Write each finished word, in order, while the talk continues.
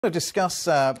To discuss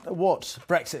what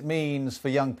Brexit means for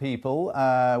young people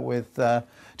with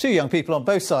two young people on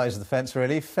both sides of the fence,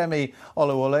 really. Femi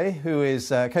Olawole, who is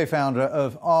co-founder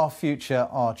of Our Future,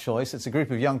 Our Choice. It's a group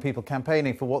of young people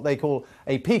campaigning for what they call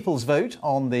a people's vote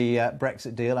on the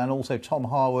Brexit deal, and also Tom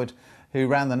Harwood, who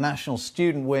ran the national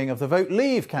student wing of the Vote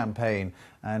Leave campaign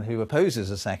and who opposes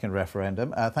a second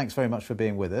referendum. Thanks very much for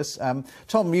being with us.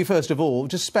 Tom, you first of all,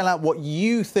 just spell out what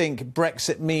you think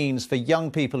Brexit means for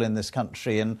young people in this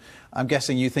country, and I'm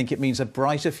guessing you think it means a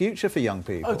brighter future for young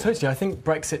people. Oh, totally. I think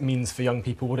Brexit means for young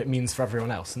people what it means for everyone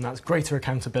else, and that's greater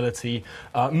accountability,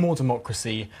 more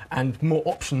democracy, and more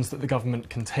options that the government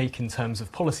can take in terms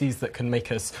of policies that can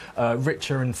make us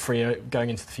richer and freer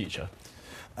going into the future.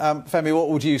 Femi, what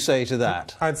would you say to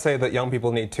that? I'd say that young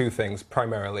people need two things,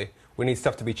 primarily. We need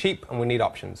stuff to be cheap, and we need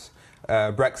options.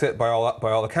 Brexit, by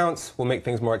all accounts, will make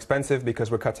things more expensive because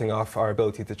we're cutting off our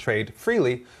ability to trade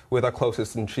freely with our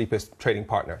closest and cheapest trading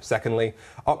partner. Secondly,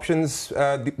 options.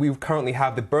 We currently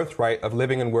have the birthright of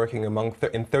living and working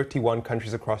in 31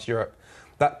 countries across Europe.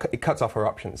 It cuts off our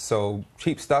options. So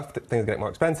cheap stuff, things get more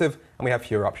expensive, and we have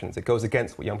fewer options. It goes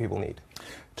against what young people need.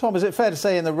 Tom, is it fair to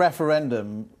say in the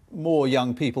referendum more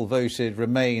young people voted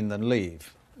Remain than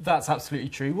Leave? That's absolutely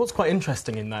true. What's quite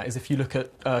interesting in that is if you look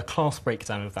at class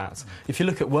breakdown of that, if you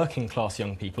look at working class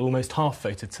young people, almost half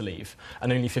voted to leave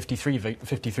and only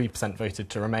 53% voted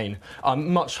to remain.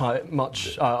 Much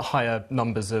higher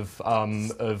numbers of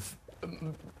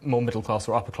more middle class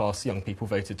or upper class young people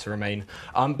voted to remain.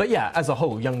 But yeah, as a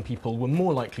whole, young people were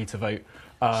more likely to vote.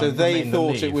 So they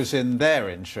thought it was in their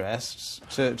interests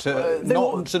to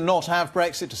not have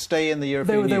Brexit, to stay in the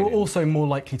European Union. They were also more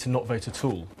likely to not vote at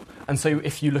all. And so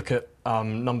if you look at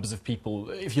numbers of people,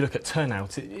 if you look at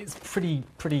turnout, it's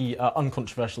pretty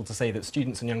uncontroversial to say that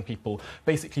students and young people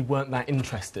basically weren't that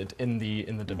interested in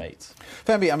the debate.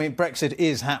 Femi, I mean, Brexit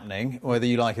is happening, whether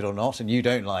you like it or not, and you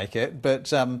don't like it.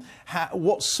 But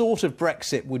what sort of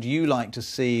Brexit would you like to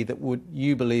see that would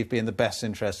you believe be in the best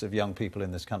interest of young people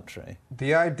in this country?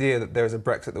 The idea that there's a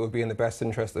Brexit that would be in the best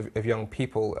interest of young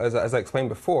people, as I explained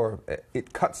before,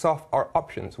 it cuts off our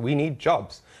options. We need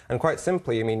jobs. And quite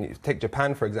simply, I mean, take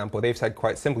Japan, for example. They've said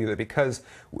quite simply that because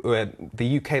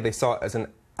the UK they saw it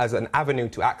as an avenue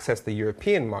to access the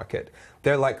European market,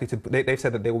 they're likely to. They've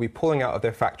said that they will be pulling out of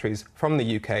their factories from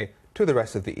the UK to the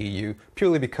rest of the EU,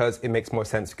 purely because it makes more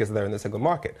sense because they're in the single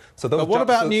market. So those. But what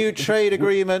about new trade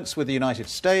agreements with the United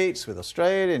States, with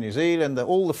Australia, New Zealand,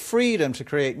 all the freedom to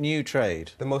create new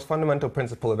trade? The most fundamental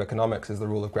principle of economics is the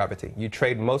rule of gravity. You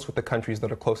trade most with the countries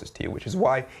that are closest to you, which is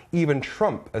why even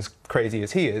Trump, as crazy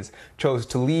as he is, chose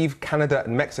to leave Canada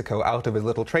and Mexico out of his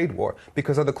little trade war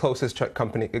because they're the closest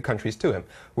countries to him.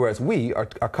 Whereas we are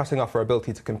cutting off our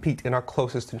ability to compete in our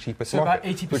closest and cheapest market.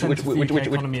 So about 80% of the UK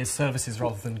economy is services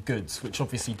rather than goods, which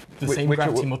obviously the same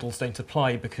gravity models don't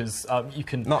apply because you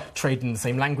can trade in the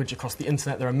same language across the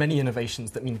internet. There are many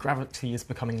innovations that mean gravity is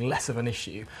becoming less of an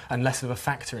issue and less of a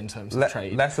factor in terms of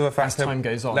trade less of a factor, as time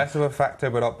goes on. Less of a factor,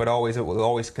 but it will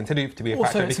always continue to be a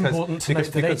factor. Also, it's important to note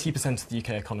that 80% of the UK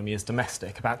economy is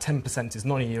domestic, about 10% is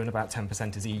non-EU and about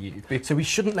 10% is EU. So we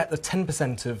shouldn't let the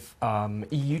 10% of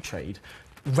EU trade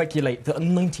regulate the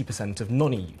 90% of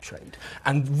non-EU trade.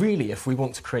 And really, if we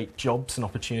want to create jobs and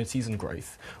opportunities and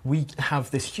growth, we have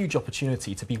this huge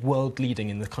opportunity to be world-leading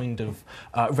in the kind of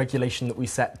regulation that we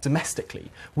set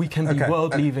domestically. We can be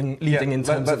world-leading in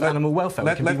terms of animal welfare.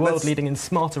 We can be world-leading in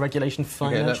smarter regulation for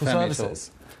financial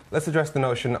services. Let's address the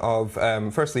notion of,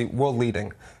 firstly,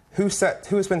 world-leading. Who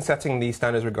has been setting the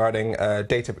standards regarding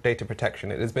data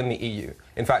protection? It has been the EU.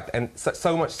 In fact, and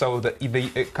so much so that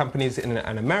the companies in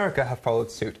America have followed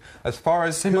suit. As far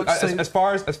as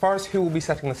who will be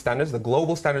setting the standards, the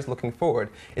global standards looking forward,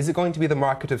 is it going to be the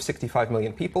market of 65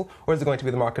 million people, or is it going to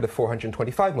be the market of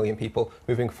 425 million people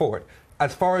moving forward?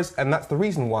 And that's the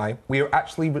reason why we are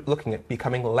actually looking at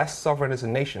becoming less sovereign as a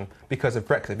nation because of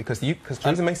Brexit. Because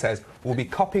Theresa May says we'll be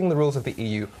copying the rules of the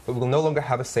EU, but we'll no longer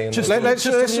have a say in the Let's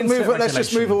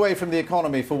just move away from the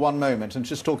economy for one moment and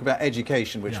just talk about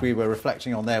education, which we were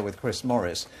reflecting on there with Chris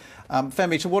Morris.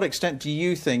 Femi, to what extent do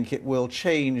you think it will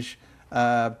change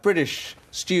British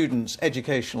students'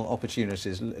 educational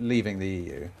opportunities leaving the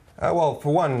EU? Well,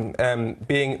 for one,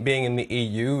 being in the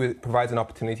EU, it provides an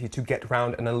opportunity to get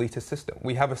around an elitist system.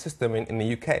 We have a system in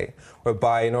the UK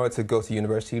whereby, in order to go to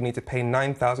university, you need to pay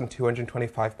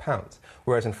 £9,225,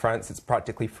 whereas in France it's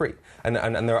practically free. And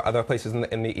there are other places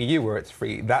in the EU where it's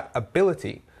free. That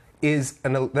ability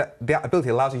that ability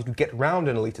allows you to get around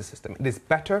an elitist system. It is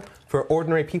better for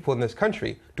ordinary people in this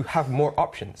country to have more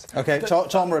options. OK,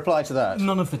 Tom, reply to that.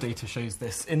 None of the data shows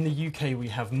this. In the UK, we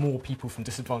have more people from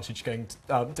disadvantaged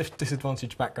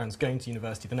backgrounds going to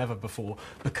university than ever before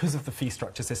because of the fee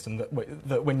structure system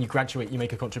that when you graduate, you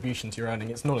make a contribution to your earning.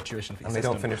 It's not a tuition fee system. And they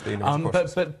don't finish the university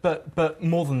courses. But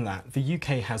more than that, the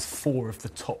UK has 4 of the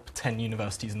top 10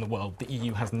 universities in the world. The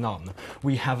EU has none.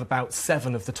 We have about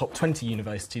 7 of the top 20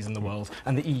 universities in the world,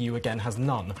 and the EU again has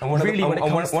none. When it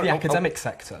comes to the academic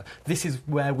sector, this is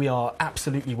where we are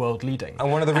absolutely world leading.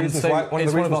 And one of the reasons why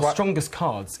it's one of our strongest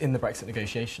cards in the Brexit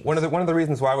negotiations. One of the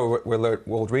reasons why we're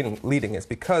world leading is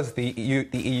because the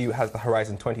EU has the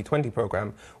Horizon 2020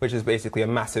 programme, which is basically a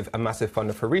massive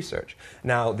funder for research.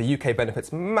 Now the UK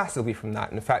benefits massively from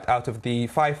that. In fact, out of the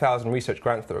 5,000 research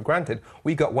grants that were granted,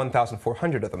 we got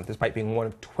 1,400 of them, despite being one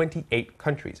of 28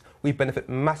 countries. We benefit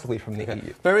massively from the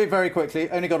EU. Very, very quickly,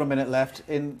 only got a minute left.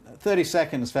 In 30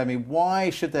 seconds, Femi, why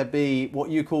should there be what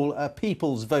you call a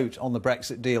people's vote on the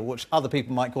Brexit deal, which other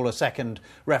people might call a second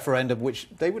referendum, which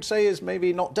they would say is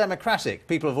maybe not democratic?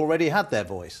 People have already had their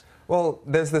voice. Well,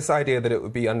 there's this idea that it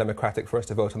would be undemocratic for us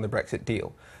to vote on the Brexit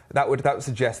deal. That would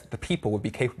suggest that the people would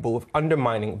be capable of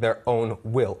undermining their own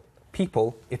will.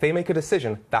 People, if they make a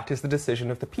decision, that is the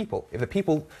decision of the people. If the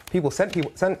people sent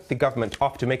the government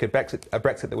off to make a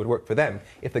Brexit that would work for them,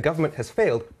 if the government has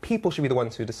failed, people should be the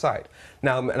ones who decide.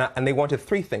 Now, and they wanted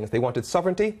 3 things. They wanted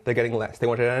sovereignty, they're getting less. They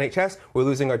wanted an NHS, we're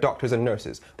losing our doctors and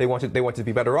nurses. They wanted to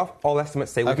be better off. All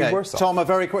estimates say we'll be worse off. Tom, a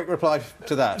very quick reply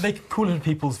to that. They can call it a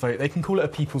people's vote. They can call it a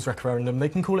people's referendum. They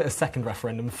can call it a second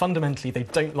referendum. Fundamentally, they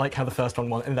don't like how the first one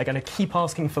went, and they're going to keep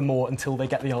asking for more until they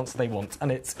get the answer they want.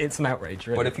 And it's an outrage,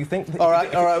 really. But if you think... All right,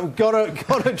 we've got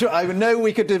to. I know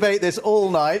we could debate this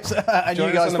all night, and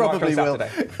you guys probably will.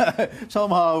 Tom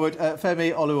Harwood,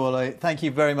 Femi Oluwole, thank you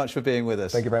very much for being with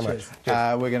us. Thank you very much.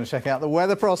 We're going to check out the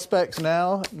weather prospects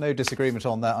now. No disagreement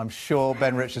on that, I'm sure.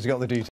 Ben Richards got the details.